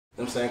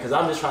what I'm saying? Because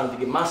I'm just trying to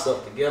get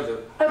myself together.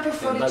 I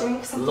prefer to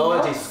drink something Lord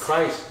else. Jesus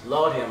Christ,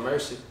 Lord have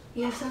mercy.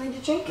 You have something to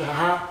drink?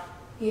 Uh-huh.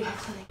 You have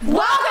something.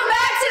 Welcome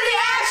back to the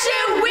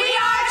action. We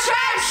are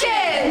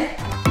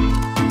Tracktion.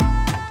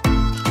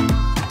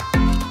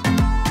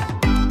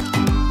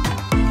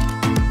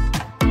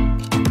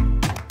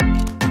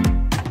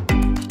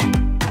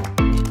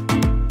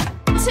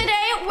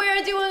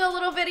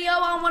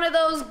 On one of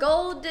those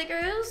gold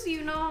diggers,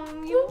 you know.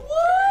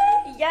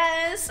 What?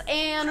 Yes,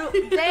 and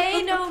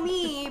they know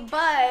me,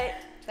 but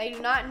they do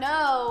not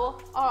know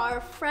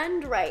our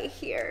friend right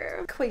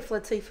here. Queef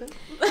Latifah.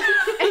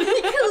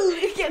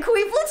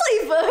 Queef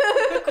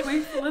Latifah.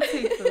 Queef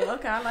Latifah.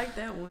 Okay, I like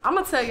that one. I'm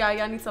gonna tell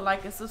y'all need to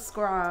like and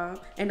subscribe,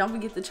 and don't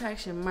forget the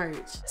Tracktion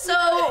merch.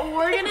 So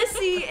we're gonna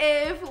see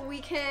if we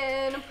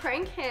can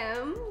prank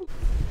him.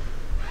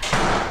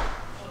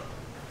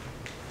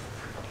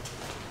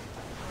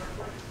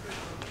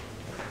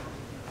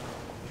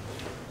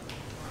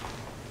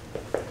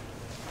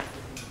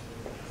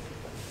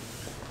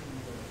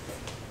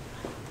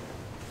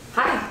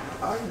 Hi.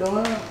 How you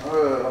doing?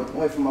 I'm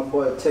waiting for my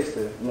boy to text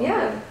her. You know?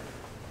 Yeah.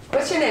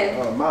 What's your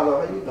name?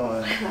 Milo, how you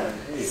doing?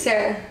 Hey.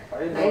 Sarah. How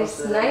you doing, Nice,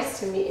 Sarah? nice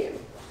to meet you.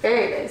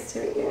 Very nice to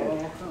meet you.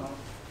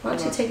 Why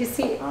don't you take a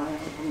seat?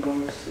 I'm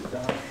going to sit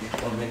down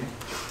for a minute.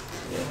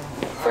 Yeah.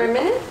 For a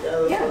minute?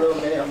 Yeah, for a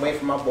little minute. I'm waiting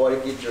for my boy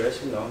to get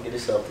dressed, you know, get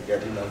himself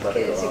together, you know, about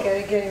Get to it go out.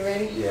 together, get it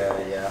ready.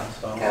 Yeah.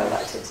 So Got a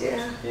lot to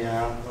do.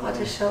 Yeah. What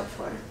to show up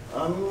for?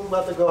 I'm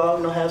about to go out,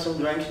 you know, have some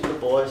drinks with the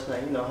boys,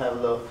 and, you know, have a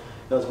little,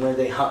 those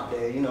Wednesday hump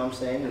day, you know what I'm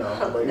saying? You know,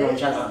 Hump but you know, I'm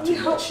trying to hump too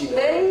Hump much. You know,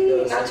 day? you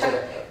know what I'm Not saying?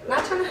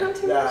 trying to hunt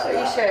too much? Are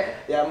you sure?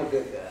 Yeah, I'm a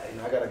good guy. You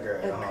know, I got a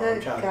girl at home. I'm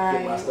Good trying guy. to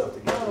get my stuff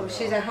together. Oh, you know.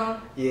 she's at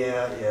home?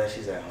 Yeah,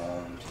 she's at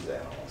home. She's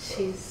at home. So.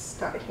 She's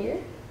not here?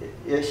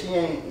 Yeah, she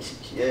ain't.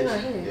 She's not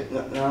here.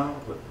 No,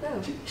 but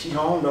No. she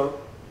home though.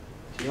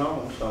 She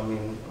home. So I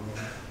mean,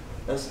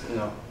 that's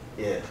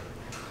yeah.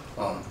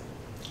 Oh,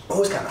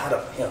 it's kind of hot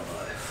up here.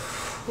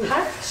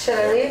 Hot? Should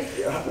I leave?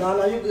 Yeah,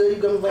 no, you good.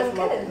 You gonna wait for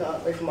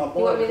good. wait for my boy.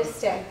 You want me to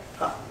stay?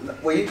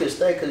 Well, you can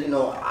stay because, you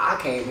know, I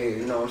came here,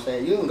 you know what I'm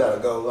saying? You don't got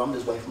to go. I'm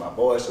just waiting for my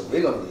boy, so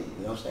we're going to leave,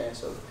 you know what I'm saying?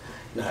 So, you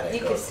know how that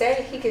You goes. can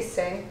stay, he can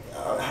stay.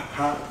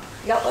 Huh?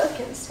 Y'all both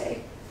can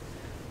stay.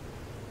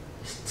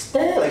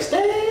 Stay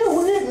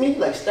with me.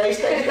 Like, stay.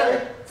 Stay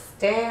alive.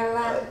 Stay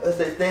alive?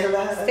 Stay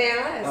alive, stay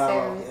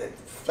alive. Yeah,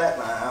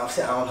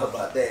 flatline, I don't know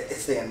about that.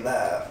 It's staying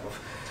alive.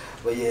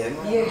 But yeah.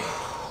 Yeah.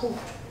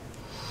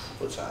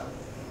 What time?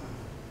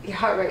 Your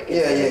heart rate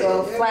is going to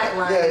go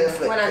flatline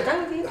flat. when I'm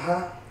done with you.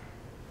 Huh?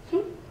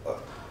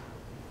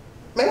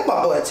 Man,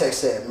 my boy text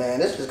said, man,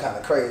 this is kind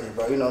of crazy,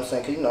 bro. You know what I'm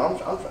saying? Cause you know,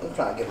 I'm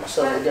trying to get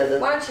myself together.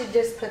 Why don't you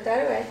just put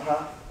that away?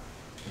 Huh?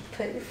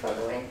 Put your phone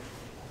away.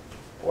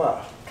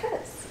 Why?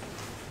 Because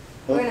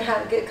we're going to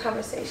have a good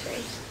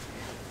conversation.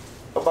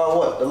 About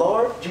what? The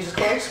Lord? Jesus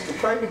Christ? To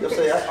pray? You'll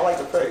say, I like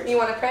to pray. You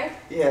want to pray?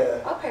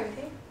 Yeah. I'll pray with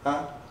you.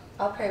 Huh?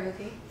 I'll pray with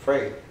you.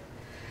 Pray.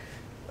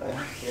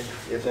 Yeah,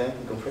 you saying?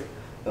 You gonna pray?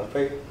 You gonna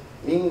pray?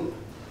 Me?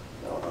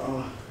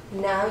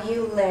 Now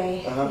you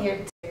lay your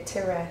dick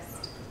to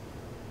rest.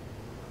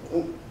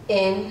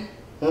 In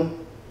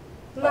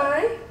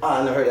my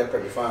I never heard that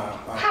prayer before.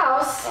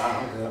 house.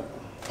 I'm good.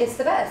 It's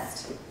the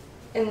best.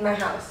 In my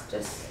house.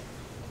 Just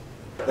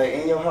Like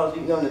in your house,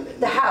 you know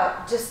the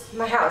house. Just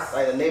my house.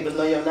 like the neighbors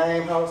know your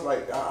name, house.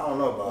 Like I don't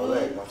know about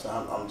that. You know what I'm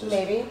saying? I'm just.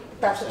 Maybe.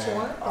 That's what you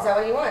want? Is that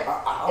what you want? Is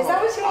I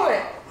that what you want? I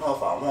don't know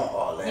if I want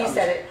all that. You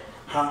said it.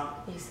 Huh?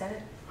 You said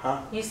it.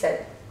 Huh? You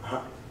said it.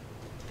 Huh?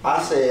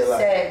 I said like.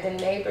 Said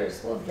the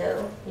neighbors will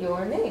know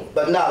your name.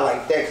 But not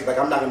like that, cause like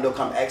I'm not gonna go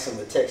come ask them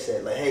to text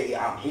that like, hey,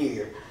 I'm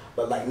here.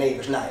 But like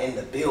neighbors not in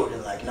the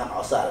building, like not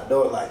outside the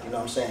door, like, you know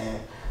what I'm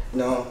saying? You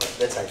know,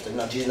 that type of stuff. You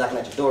know, Jesus knocking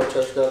at your door,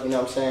 touched up, you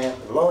know what I'm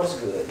saying? The Lord is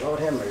good. Lord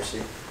have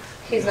mercy.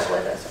 He's not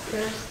with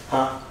us.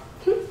 Huh?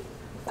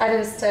 I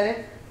didn't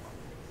study.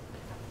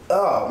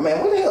 Oh man,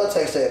 what the hell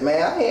text that,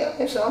 man?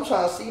 I'm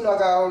trying to see, you know, I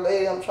got an old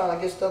lady, I'm trying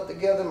to get stuff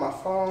together, my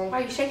phone. Why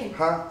are you shaking?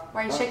 Huh?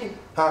 Why are you shaking?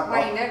 Huh?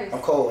 Why are you nervous? I'm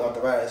cold out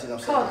the rise, you know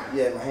what I'm saying? Cold?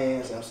 Yeah, my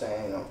hands, you know what I'm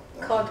saying? You know.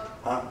 Cold?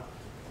 Huh?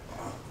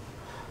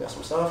 Got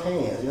some soft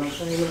hands, you know what I'm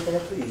saying? You know what I'm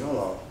saying? Please, hold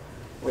on.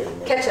 Wait a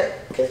minute.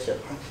 Ketchup. Ketchup.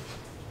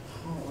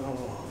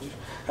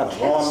 Kind of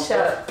warm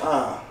Ketchup.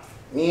 stuff.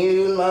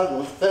 Me and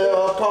my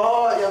fell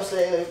apart, you know what I'm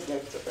saying?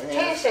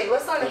 Handshake.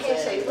 What's on the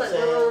handshake?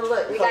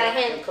 Look. We got a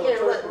hand here.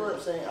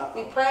 Look.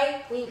 We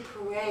pray. We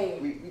pray.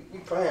 We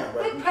praying,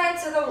 bro. We pray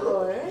to the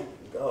Lord. God.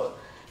 You know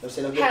what I'm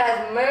saying?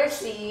 Have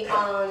mercy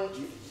on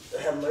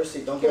have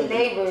mercy. Don't the get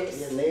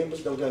neighbors. Your neighbors,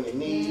 don't get on your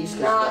knees.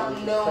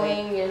 Not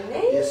knowing your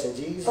name. Yes, in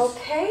Jesus.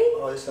 Okay.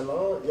 Oh, yes, in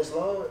Lord. Yes,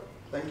 Lord.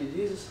 Thank you,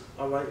 Jesus.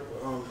 All right.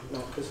 No,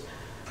 because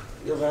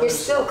you're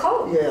still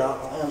cold. Yeah,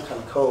 I am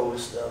kind of cold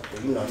and stuff,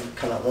 but you know, you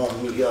kind of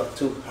warm me up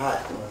too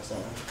hot. You know what I'm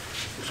saying?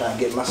 I'm trying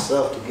to get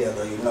myself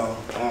together, you know.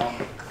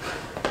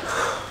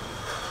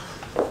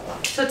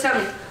 So tell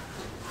me,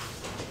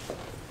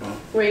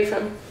 where are you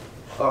from?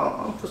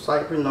 I'm from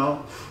Cyprus, you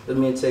know. Let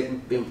me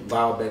take been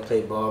ball back,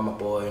 play ball, my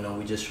boy. You know,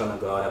 we just trying to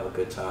go out, have a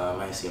good time.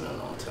 I ain't seen him in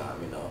a long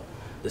time, you know.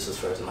 this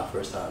is my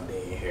first time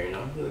being here, you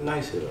know. You look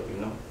nice here, you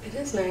know. It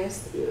is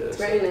nice. Yeah. It's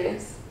very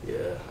nice.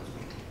 Yeah.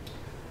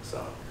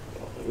 So,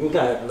 you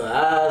got little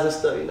eyes and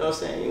stuff, you know what I'm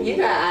saying? You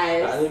got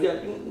eyes. You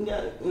got,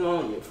 you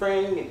know, your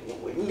friend,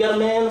 you got a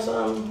man or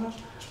something? Huh?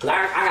 Cause I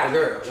got a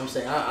girl, you know what I'm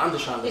saying? I'm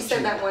just trying to You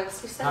said that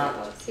once. You said that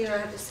once. You don't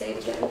have to say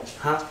it again.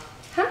 Huh?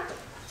 Huh?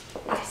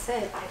 I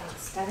said I don't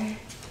stutter.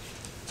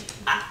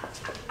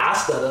 I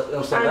stutter, you know what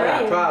I'm saying?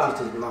 I got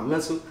problems to my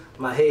mental,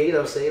 my head, you know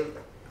what I'm saying?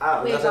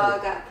 We've all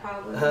got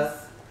problems. Huh?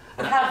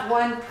 I have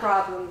one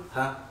problem.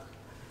 Huh?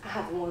 I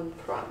have one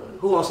problem.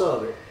 Who wants to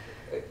solve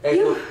it?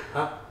 You.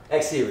 Huh?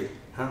 Ask Siri.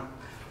 Huh?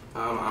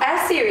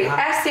 Ask Siri.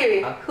 Ask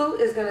Siri. Who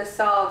is gonna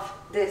solve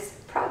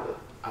this problem?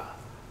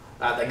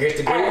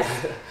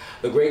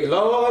 The great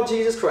Lord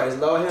Jesus Christ,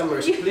 Lord have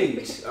mercy,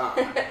 please.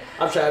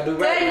 I'm trying to do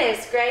right.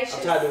 Goodness gracious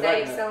I'm trying to do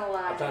right sakes now.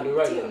 alive. I'm trying to do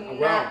right now. I'm do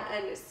grown. not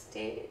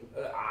understand.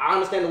 I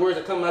understand the words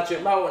that come out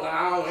your mouth, and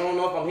I don't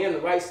know if I'm hearing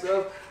the right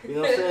stuff. You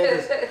know what I'm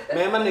saying? 'Cause,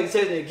 man, my nigga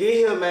tells me to get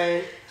here,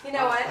 man. You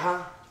know what?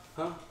 Huh?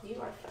 You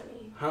are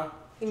funny. Huh?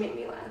 You make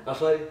me laugh. I'm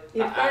funny?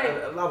 You're funny.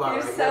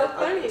 You're so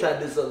funny. I'm trying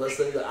to do something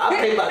myself. I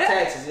pay my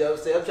taxes, you know what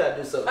I'm saying? I'm trying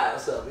to do something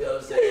myself, you know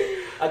what I'm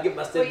saying? I get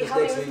my Will you stipends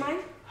help me next with week. mine?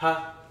 Huh?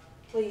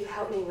 Will you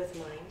help me with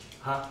mine?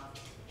 Huh?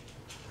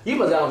 You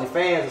must have only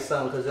fans or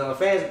something,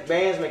 because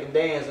bands make them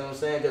dance, you know what I'm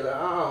saying? Because I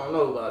don't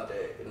know about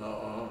that, you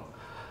know.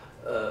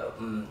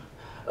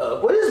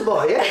 Where this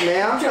boy at,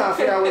 man? I'm trying to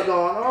figure out what's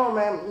going on,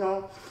 man, you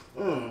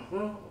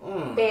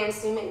know.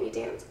 Bands do make me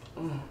dance.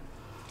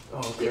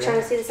 Okay. You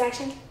trying to see this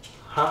action?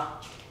 Huh?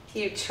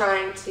 You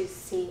trying to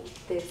see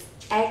this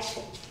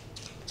action?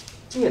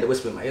 You had to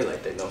whisper in my ear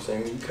like that, you know what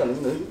I'm saying? You kind of,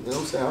 you know what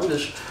I'm saying? I'm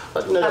just,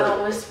 like, you know, I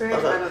don't whisper,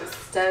 I don't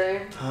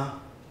stutter. Huh?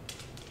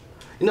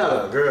 You're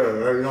not a girl,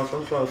 right? You know what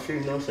I'm trying to see, you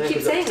know what I'm saying? You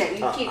keep saying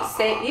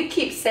that. You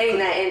keep saying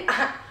that, and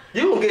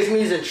you gonna get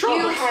me in trouble.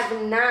 you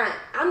have not.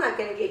 I'm not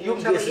gonna get you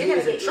in trouble. You're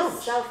gonna get trouble.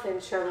 yourself in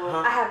trouble. Huh?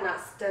 I have not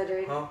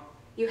stuttered. Huh?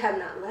 You have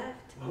not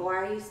left. Why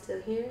are you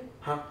still here?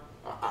 Huh?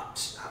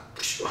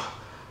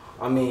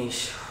 I mean,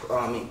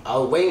 I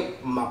was waiting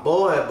for my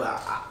boy,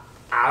 but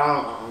I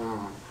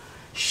don't.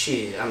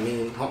 Shit. I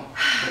mean, Okay. Hold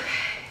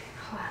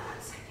on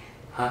 1 second.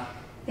 Huh?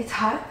 It's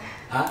hot.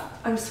 Huh?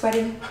 I'm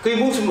sweating. Cause you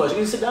move too much. You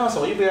can sit down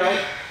somewhere. You be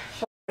alright.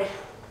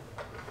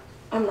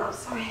 I'm not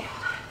sorry.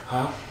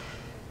 Huh?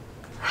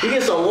 You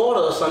get some water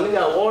or something. You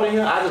got water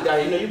here? I just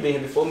got, you know, you been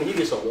here before me. You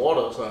get some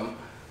water or something. You know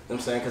what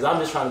I'm saying? Because I'm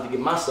just trying to get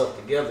myself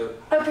together.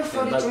 I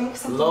prefer to drink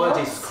something Lord else.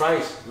 Jesus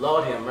Christ.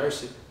 Lord have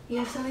mercy. You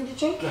have something to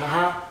drink?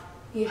 Uh-huh.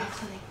 You have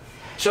something.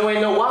 Sure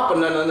ain't no whopper,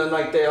 nothing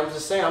like that. I'm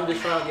just saying, I'm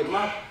just trying to get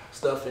my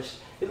stuff.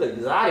 It look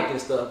exotic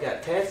and stuff.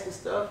 Got tats and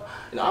stuff.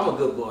 You know, I'm a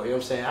good boy. You know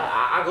what I'm saying?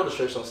 I go to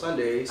church on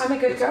Sundays. I'm a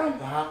good girl.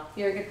 Uh-huh.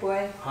 You're a good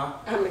boy. Huh?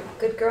 I'm a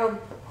good girl.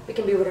 We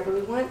can be whatever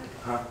we want.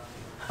 Huh?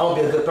 I won't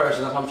be a good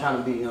person if I'm trying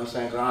to be, you know what I'm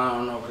saying? Cause I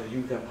don't know, because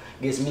you can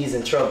get me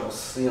in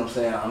troubles. You know what I'm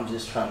saying? I'm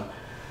just trying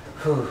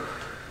to,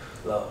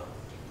 Lord.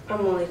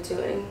 I'm only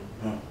doing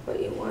what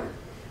you want.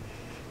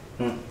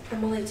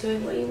 I'm only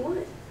doing what you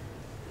want.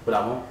 What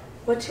I want?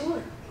 What you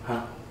want?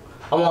 Huh?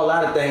 I want a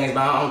lot of things,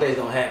 but I don't think it's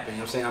gonna happen. You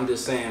know what I'm saying? I'm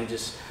just saying,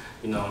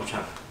 you know, I'm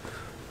trying to,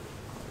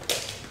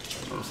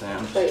 you know what I'm saying?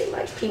 I'm just, Play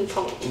like ping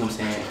pong. you know what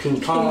I'm saying?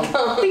 Ping pong.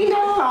 Ping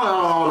pong. I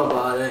don't know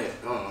about that.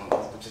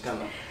 I'm just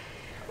kind of,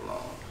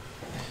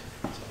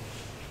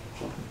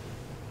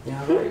 yeah,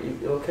 all right.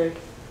 You okay?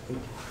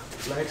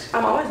 Relax.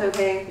 I'm always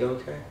okay. You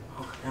okay?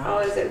 Okay.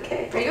 Always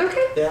okay. Are you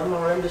okay? Yeah, I'm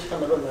alright. I'm just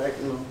trying to relax,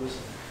 you know, just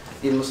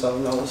give me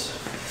something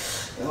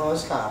else. You know,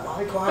 it's kind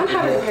of quiet. I'm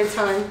having a good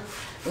time.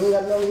 You ain't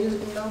got no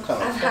music, you know,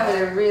 I'm I'm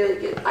having a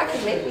really good. I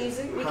can make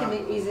music. We can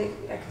make music.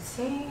 I can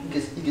sing.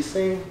 You can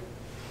sing.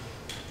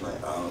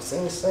 Like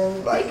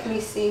sing. Like Make me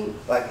sing.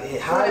 like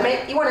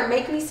high. You want to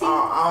make me sing?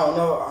 I don't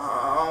know.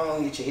 I don't want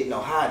to get you hit no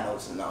high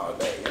notes and all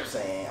that. You know what I'm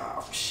saying?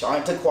 I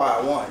ain't took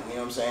quiet one. You know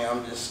what I'm saying?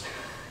 I'm just.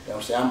 You know what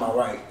I'm saying? I'm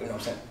alright. You know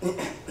what I'm saying?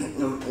 You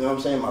know what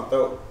I'm saying? My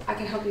throat. I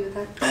can help you with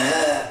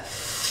that.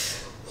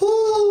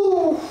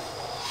 Whoo.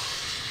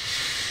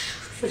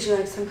 Would you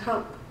like some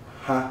help?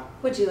 Huh?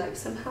 Would you like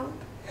some help?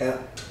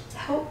 Help.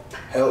 Help?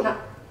 Help. No.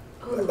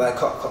 Like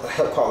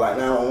help call like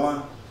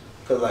 911.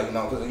 Cause like you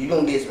know, cause you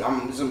gonna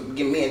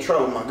get me in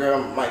trouble. My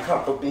girl might come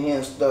up in here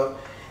and stuff.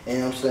 You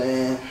know what I'm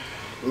saying?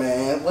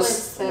 Man,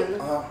 what's Listen.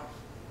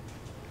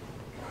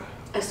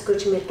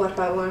 Escúchame por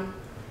favor.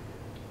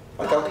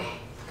 Papi.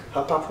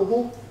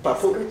 Papu?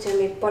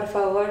 Escúchame por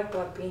favor,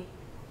 papi.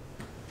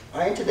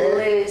 I ain't your daddy.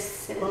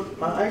 Listen.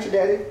 I ain't your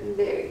daddy.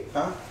 There.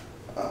 Huh?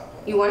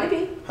 You wanna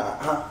be?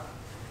 Huh?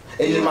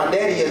 It's just my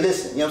daddy here,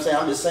 listen, you know what I'm saying?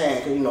 I'm just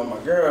saying, cause you know, my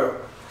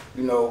girl,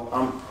 you know,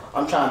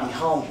 I'm trying to be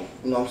humble,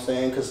 you know what I'm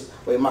saying? Cause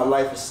the way my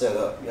life is set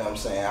up, you know what I'm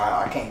saying?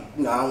 I can't,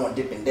 you know, I don't want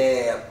to dip and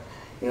dab,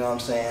 you know what I'm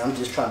saying? I'm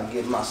just trying to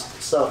get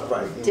myself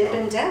right. Dip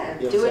and dab.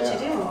 Do what you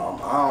do.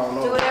 I don't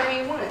know. Do whatever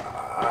you want.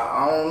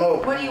 I don't know.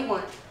 What do you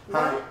want?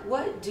 Huh?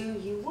 What do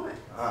you want?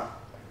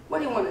 What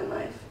do you want in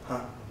life? Huh?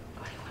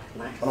 What do you want in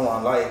life? I don't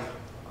want life.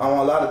 I want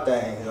a lot of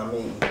things. I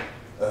mean,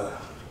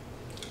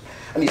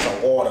 I need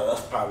some water.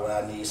 That's probably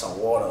what I need, some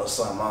water or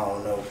something. I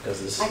don't know,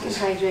 because it's. I can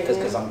hydrate you.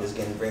 Because I'm just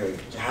getting very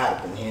hot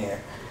up in here.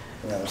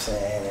 You know what I'm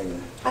saying?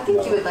 And I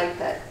think you would like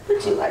that.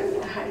 Would you like me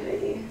to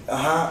hydrate you?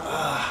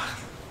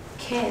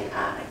 Can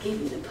I give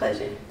you the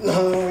pleasure?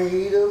 No,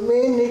 wait a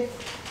minute.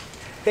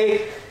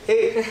 Hey.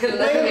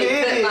 Let me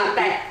put my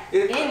back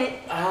in it.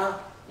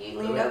 You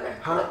lean over.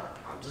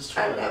 I'm just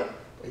trying to.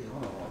 Wait,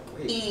 hold on.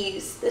 Wait.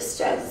 Ease the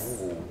stress.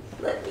 Ooh.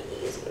 Let me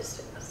ease the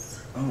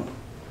stress.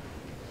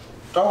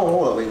 Oh,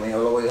 hold on, wait, man.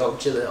 Hold on,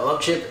 chill it.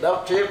 Up, chip.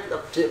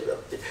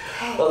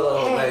 Hey, hold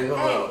on, baby. Hold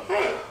on.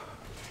 Hey.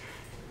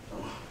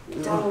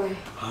 Don't worry.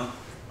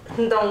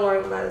 Don't worry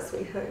about it,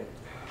 sweetheart.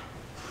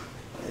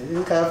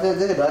 It kind of feel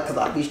good, because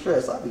I be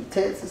stressed. I be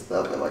tense and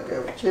stuff, and like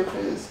every chip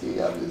is, you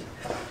know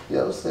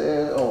what I'm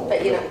saying? Oh,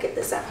 but you don't get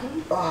this out.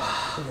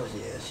 Oh,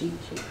 yeah, she.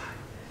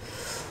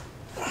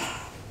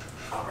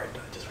 All right,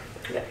 just right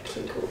there. You got a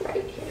king cool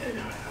right here.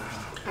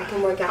 I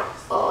can work out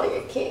all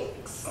your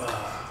kinks.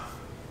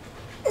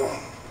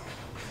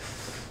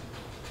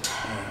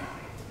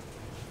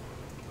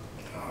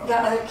 You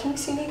got other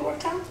kinks you need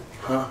worked out?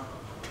 Huh?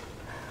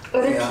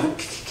 Other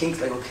kinks? Kinks,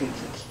 like what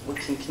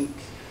kink?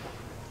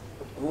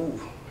 Ooh.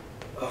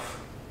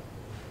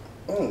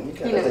 You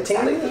got the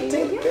tingle.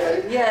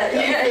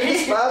 Yeah.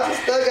 These spots and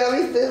stuff got me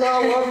feeling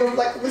all warm,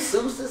 like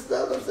masseuse and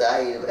stuff. I'm saying, I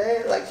ain't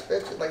had like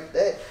stretching like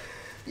that.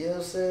 You know what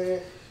I'm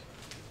saying?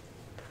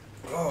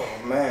 Oh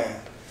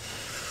man.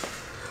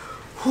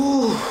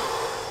 Whew.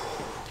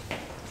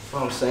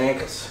 What I'm saying,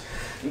 cause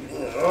I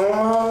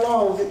don't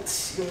know, it's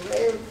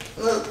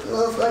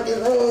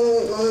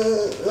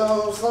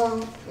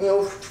something, you know.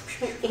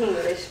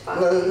 English,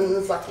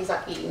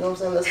 Saki, you know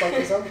what I'm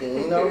saying? Something,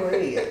 you know,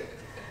 really.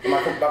 My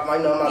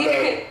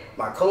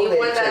COVID. You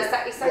want that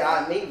saki? Yeah,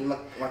 I need my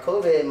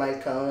COVID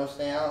might come. You know what I'm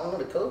saying? I don't know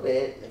the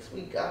COVID next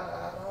week. I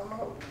don't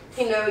know.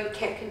 You know you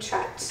can't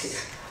contract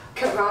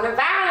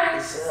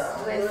coronavirus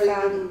with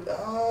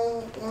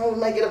we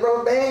might get a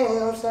rubber band. You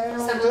know what I'm saying?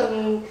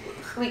 something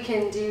we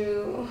can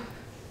do.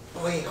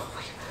 Wait.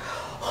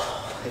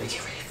 Let me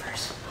get ready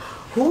first.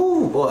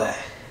 Whoo, boy.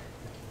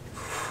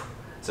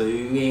 So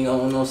you ain't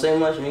gonna say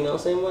much. You ain't gonna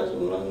say much.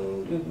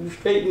 You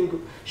straight.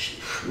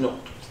 No.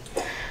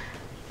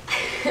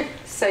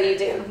 So you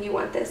do. You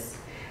want this.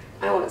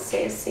 I won't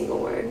say a single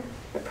word.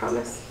 I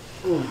promise.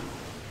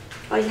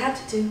 All you have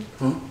to do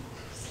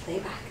is lay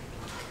back.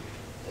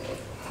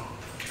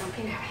 Don't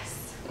be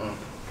nervous.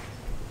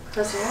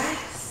 Close your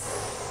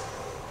eyes.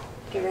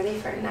 Get ready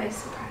for a nice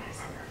surprise.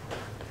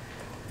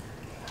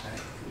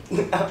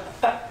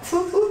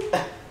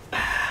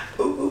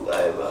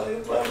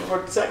 For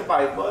the second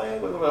bite, boy.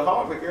 We're a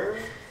hungry girl.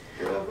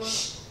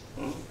 Shh.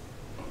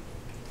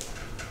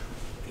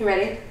 You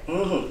ready?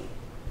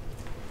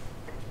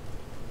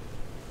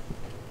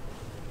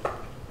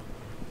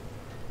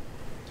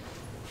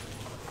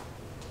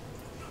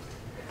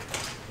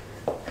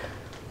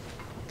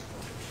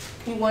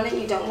 You want it,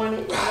 you don't want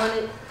it, you want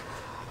it.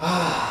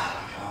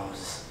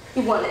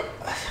 You want it.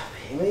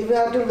 Maybe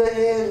I'll do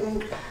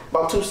that.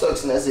 About 2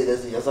 sucks and that's it.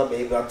 Yes, I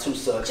maybe about 2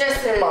 sucks.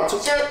 Just you know what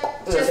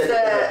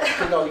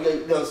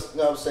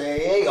I'm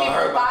saying? It ain't gonna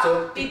hurt about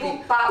 2. Beep, boop,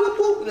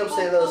 You know what I'm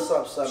saying? A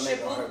little something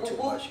ain't gonna hurt too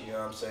much. You know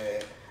what I'm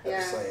saying? At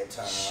the same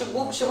time.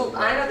 Shaboop. I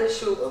know the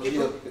shoop. You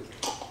know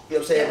what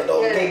I'm saying? But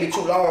though it can't be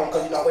too long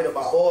because you know I wait on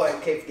my boy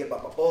and can't forget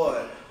about my boy.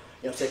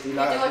 You know what I'm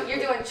saying?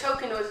 You're doing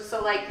choking noises,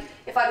 so like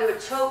if I do a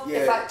choke,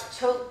 if I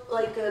choke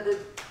like the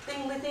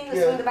thing that's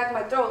in the back of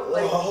my throat,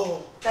 like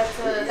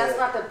that's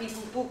not the beep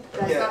boop boop,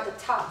 that's not the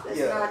top, that's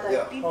not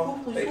the beep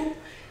boop boop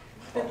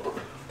boop.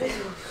 Hey,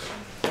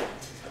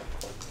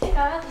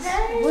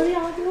 What are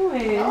y'all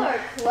doing? y'all are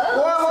close.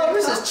 Well,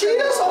 this is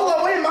Cheetos. Hold on,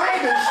 wait a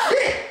minute,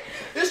 shit.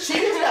 This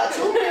Cheetos got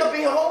too many up in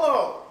here. Hold on.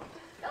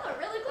 Y'all are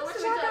really close to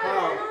each Oh,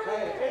 other.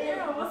 hey.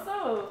 Yeah, what's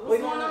up?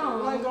 What's going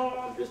on? What's going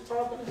on? Just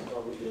talking and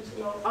stuff. We just,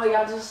 you know. Oh,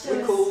 y'all just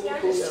We cool. Yeah,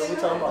 we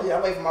talking about. Yeah,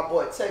 I'm waiting for my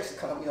boy Tex to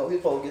come. You know, he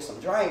supposed to get some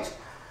drinks. You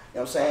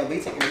know what I'm saying? We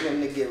taking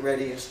him to get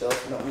ready and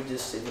stuff. You know, we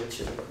just sitting here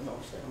chilling. You know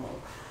what I'm saying?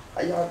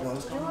 How y'all doing?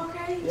 What's going on? You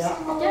okay?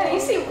 Yeah, you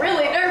seem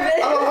really nervous.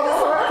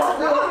 What's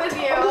wrong with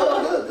you? I'm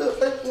good.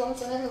 You know what I'm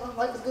saying?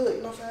 Life is good.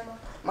 You know what I'm saying?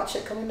 My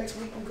check coming next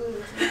week. I'm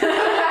good. I'm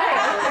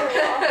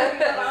good.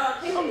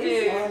 Yeah, you know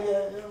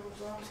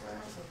what I'm saying?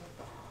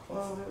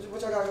 What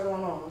y'all got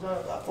going on?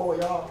 Y'all got 4 of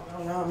y'all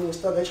around me and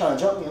stuff. They trying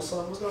to jump me or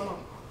something. What's going on?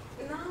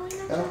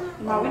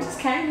 No, we just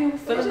came here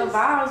feeling the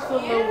vibes,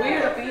 feeling a little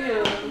weird up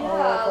here.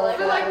 I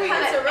feel like we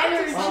kind of interrupted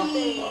energy.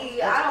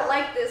 something. I don't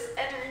like this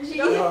energy.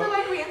 Don't you feel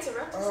like we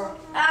interrupted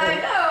something? I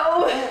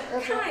know.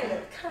 Kind of.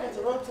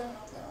 Interrupting?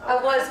 I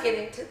was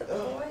getting to the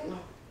point.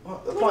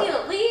 The We point. need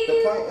to leave. The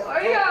point. Or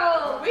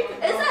yo, is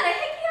that a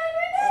hickey on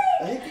your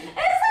neck? Hickey? Is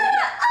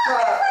that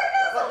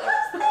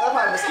That's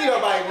probably mosquito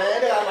bite, man.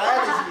 They got my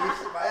allergies.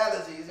 My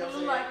allergies. You know what I'm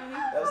saying? Like You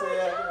know what I'm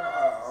saying?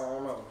 I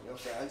don't know. You know what I'm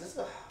saying? I just,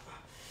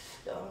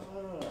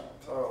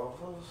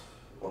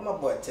 what my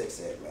boy Tex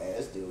said, man.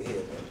 This dude here,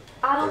 man.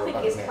 I don't think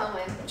he's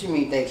coming. What you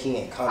mean think he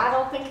ain't coming? I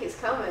don't think he's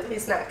coming.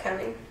 He's not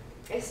coming.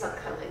 It's not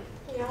coming.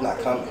 Not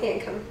coming. He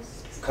ain't coming.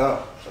 Come.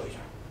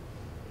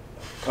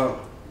 Come.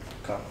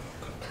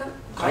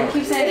 Why you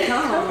keep saying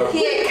come?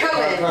 He ain't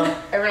coming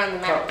around the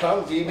mountain.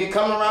 Come, GB,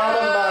 come around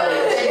the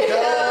mountain.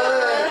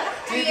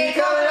 GB,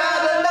 come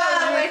around the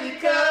mountain. Make you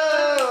come.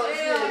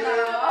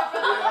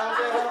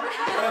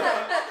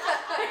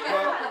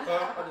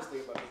 I just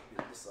think about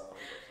this song.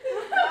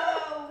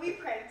 Oh, we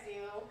pranked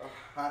you.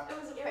 It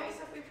was a prank.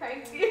 We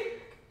pranked you.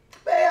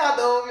 Man, I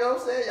know, you know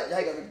what I'm saying? Y'all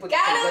ain't gonna put Y'all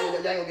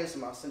ain't gonna get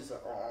some send this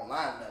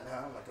online nothing,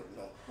 huh? Like, you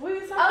know. What are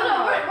you talking Oh no,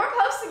 about? we're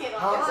posting it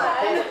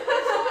online.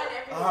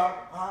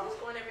 It's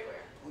going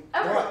everywhere.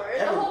 Everywhere,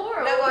 in the whole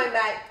world. No going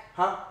back.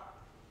 Huh?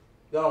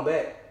 Going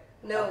back.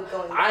 No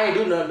going back. I ain't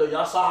do nothing though.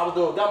 Y'all saw I was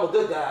doing. I'm a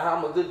good guy.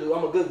 I'm a good dude.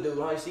 I'm a good dude.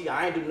 Huh? You see,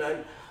 I ain't do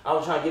nothing. I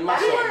was trying to get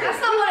myself. That's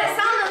not what it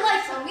sounded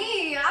like to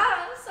me. It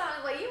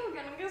sounded like you were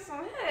gonna get some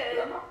head.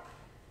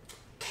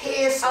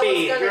 Kiss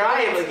me, girl.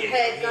 I ain't looking.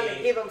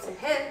 Gonna give him some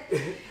head.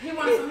 He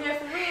wanted some hair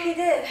for real? He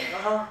did.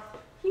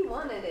 He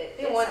wanted it.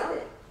 He wanted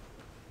it.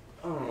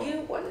 Oh.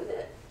 You wanted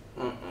it.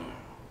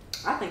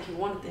 I think he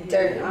wanted the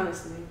hair, Dirty.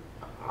 honestly.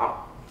 I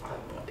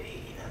want the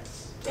head.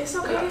 It's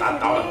okay. I thought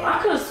about it. I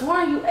could have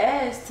sworn you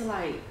asked to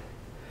like.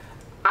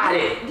 I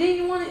didn't. Did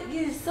you want to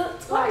get it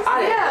sucked twice?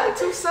 Yeah,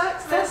 2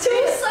 sucks. That's 2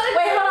 sucks.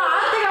 Wait, hold on.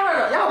 I think I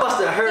heard. Y'all must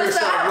have heard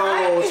something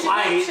wrong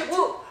twice.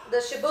 The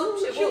shaboop,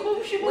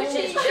 which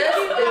is just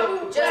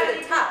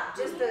the top,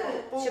 just the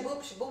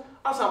shaboop.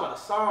 I'm talking about a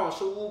song,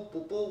 shaboop,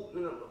 boop, boop,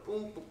 you know,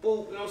 boop, boop,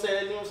 boop. You know what I'm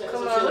saying? You know what I'm saying?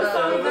 Come Some on, shit like that.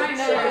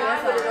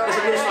 It's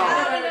a new song.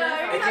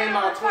 It came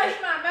out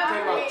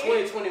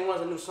 2021.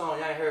 It's a new song.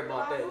 Y'all ain't heard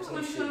about that. It's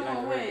new shit. Y'all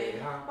ain't heard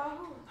that,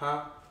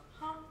 huh?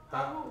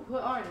 Huh?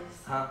 What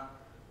artist? Huh?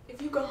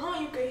 If you can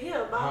hunt, you can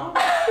hear about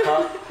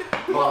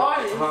What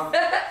artist?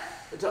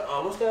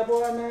 What's that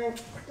boy name?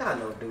 I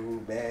know,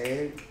 dude,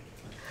 man.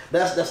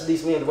 That's at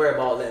least we ain't worry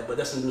about that, but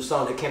that's a new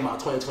song that came out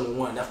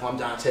 2021. That's what I'm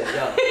trying to tell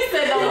y'all. He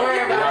said don't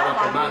worry about it.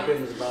 Y'all don't my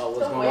business about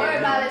what's going on. Don't worry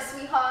about it,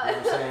 sweetheart. You know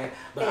what I'm saying?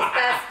 But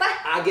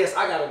I guess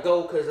I gotta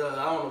go because I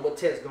don't know what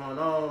test going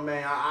on,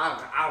 man.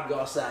 I'll go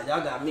outside.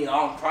 Y'all got me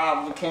all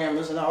problems with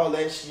cameras and all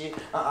that shit.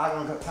 I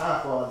don't have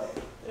time for all that.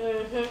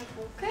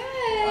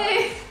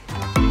 Okay.